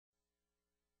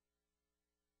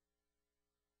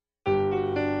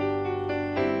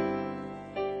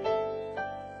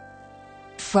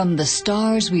From the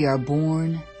stars we are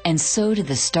born, and so to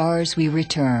the stars we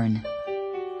return.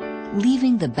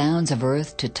 Leaving the bounds of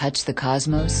Earth to touch the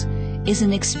cosmos is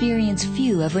an experience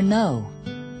few ever know,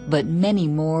 but many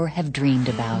more have dreamed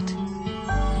about.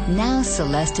 Now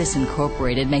Celestis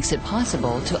Incorporated makes it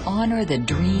possible to honor the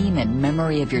dream and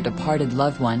memory of your departed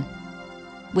loved one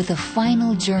with a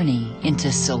final journey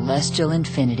into celestial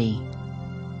infinity.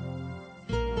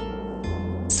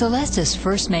 Celestis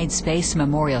first made space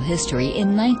memorial history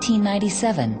in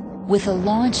 1997 with a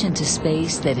launch into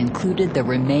space that included the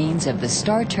remains of the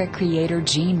Star Trek creator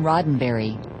Gene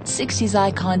Roddenberry, 60s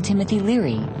icon Timothy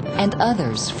Leary, and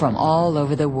others from all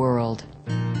over the world.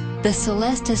 The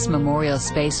Celestis Memorial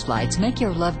Spaceflights make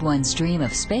your loved one's dream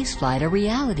of spaceflight a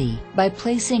reality by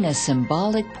placing a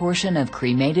symbolic portion of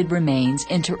cremated remains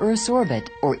into Earth's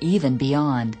orbit or even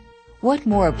beyond. What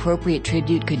more appropriate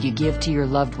tribute could you give to your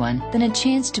loved one than a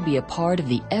chance to be a part of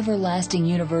the everlasting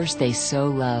universe they so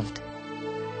loved?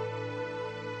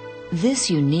 This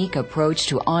unique approach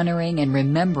to honoring and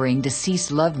remembering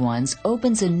deceased loved ones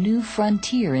opens a new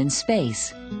frontier in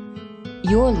space.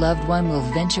 Your loved one will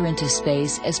venture into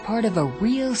space as part of a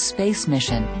real space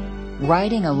mission,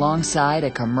 riding alongside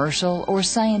a commercial or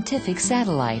scientific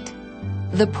satellite.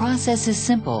 The process is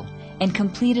simple and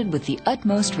completed with the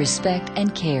utmost respect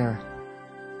and care.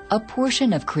 A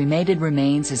portion of cremated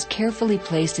remains is carefully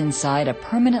placed inside a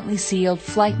permanently sealed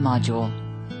flight module.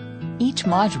 Each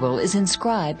module is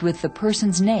inscribed with the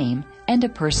person's name and a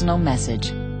personal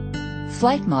message.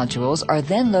 Flight modules are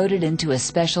then loaded into a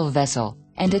special vessel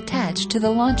and attached to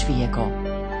the launch vehicle.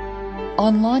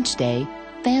 On launch day,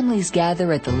 families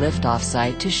gather at the liftoff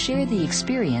site to share the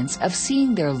experience of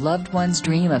seeing their loved one's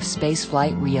dream of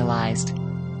spaceflight realized.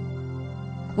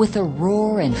 With a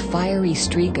roar and fiery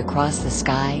streak across the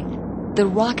sky, the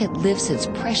rocket lifts its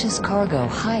precious cargo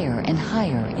higher and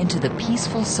higher into the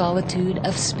peaceful solitude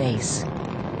of space.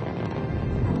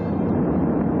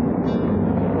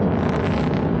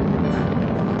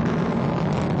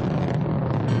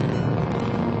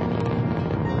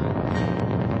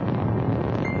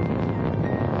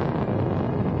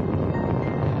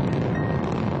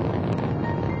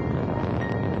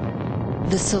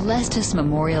 The Celestis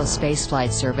Memorial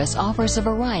Spaceflight Service offers a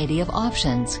variety of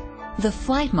options. The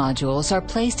flight modules are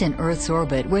placed in Earth's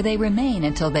orbit where they remain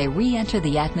until they re-enter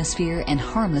the atmosphere and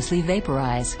harmlessly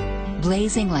vaporize,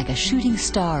 blazing like a shooting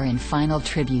star in final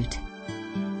tribute.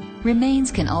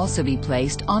 Remains can also be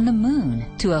placed on the Moon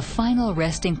to a final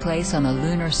resting place on the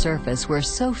lunar surface where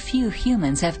so few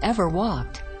humans have ever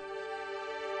walked.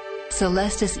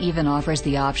 Celestis even offers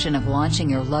the option of launching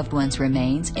your loved one's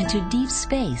remains into deep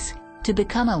space to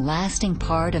become a lasting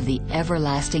part of the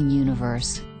everlasting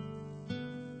universe.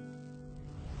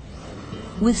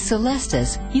 With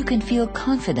Celestis, you can feel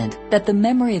confident that the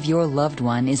memory of your loved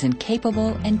one is in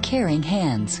capable and caring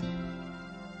hands.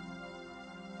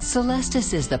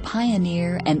 Celestis is the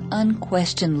pioneer and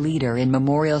unquestioned leader in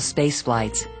memorial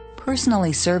spaceflights,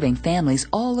 personally serving families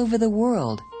all over the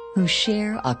world who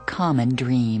share a common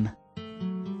dream.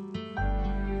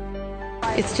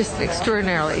 It's just an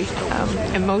extraordinarily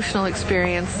emotional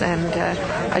experience and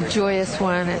a joyous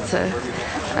one. It's a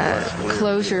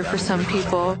closure for some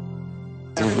people.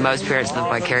 Most parents live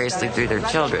vicariously through their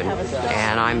children,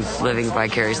 and I'm living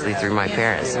vicariously through my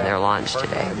parents and their launch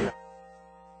today.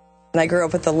 I grew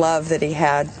up with the love that he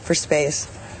had for space,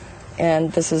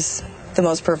 and this is the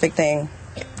most perfect thing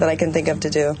that I can think of to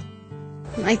do.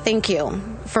 I thank you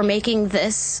for making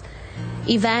this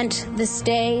event, this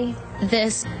day,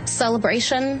 this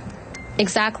celebration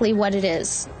exactly what it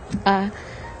is, a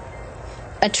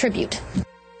tribute.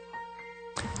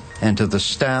 And to the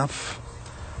staff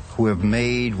who have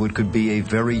made what could be a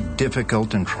very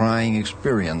difficult and trying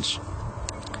experience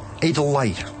a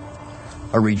delight,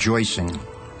 a rejoicing,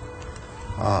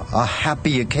 a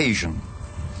happy occasion,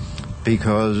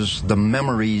 because the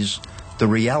memories, the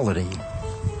reality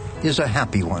is a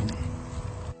happy one.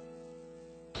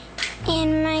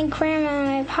 And my grandma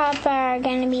and my papa are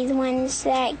going to be the ones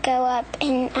that go up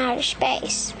in outer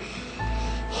space.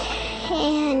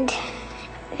 And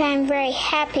I'm very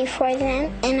happy for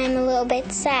them, and I'm a little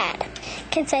bit sad,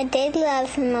 because I did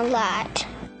love them a lot.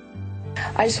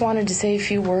 I just wanted to say a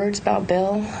few words about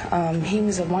Bill. He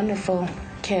was a wonderful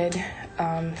kid.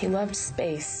 He loved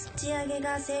space.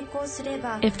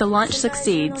 If the launch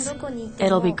succeeds,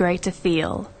 it'll be great to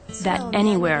feel that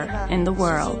anywhere in the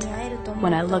world,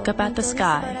 when I look up at the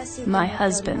sky, my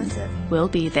husband will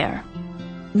be there.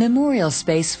 Memorial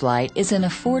Spaceflight is an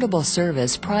affordable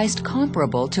service priced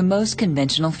comparable to most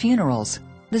conventional funerals.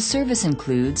 The service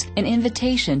includes an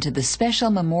invitation to the special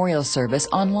memorial service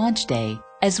on launch day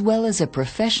as well as a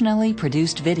professionally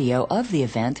produced video of the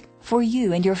event for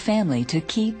you and your family to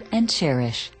keep and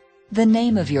cherish. The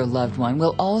name of your loved one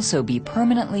will also be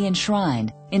permanently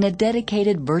enshrined in a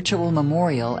dedicated virtual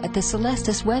memorial at the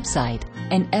Celestis website,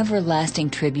 an everlasting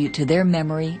tribute to their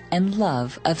memory and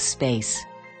love of space.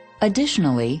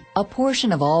 Additionally, a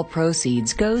portion of all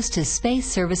proceeds goes to Space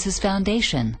Services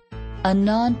Foundation, a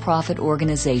non-profit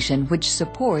organization which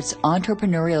supports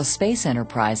entrepreneurial space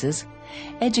enterprises,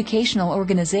 educational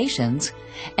organizations,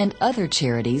 and other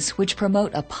charities which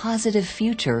promote a positive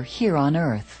future here on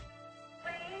Earth.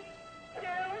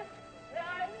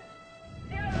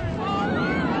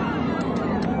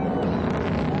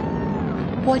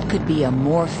 What could be a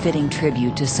more fitting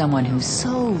tribute to someone who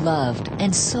so loved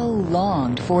and so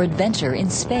longed for adventure in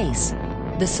space?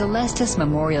 The Celestis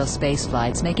Memorial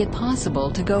Spaceflights make it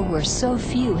possible to go where so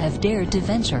few have dared to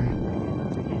venture.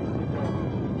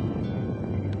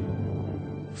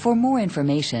 For more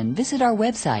information, visit our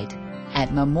website at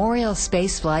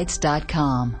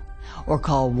memorialspaceflights.com or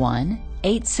call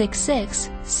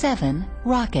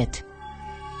 1-866-7-ROCKET.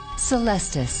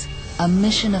 Celestis, a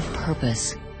mission of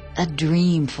purpose, a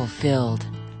dream fulfilled,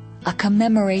 a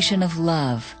commemoration of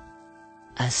love,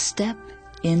 a step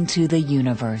into the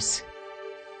universe.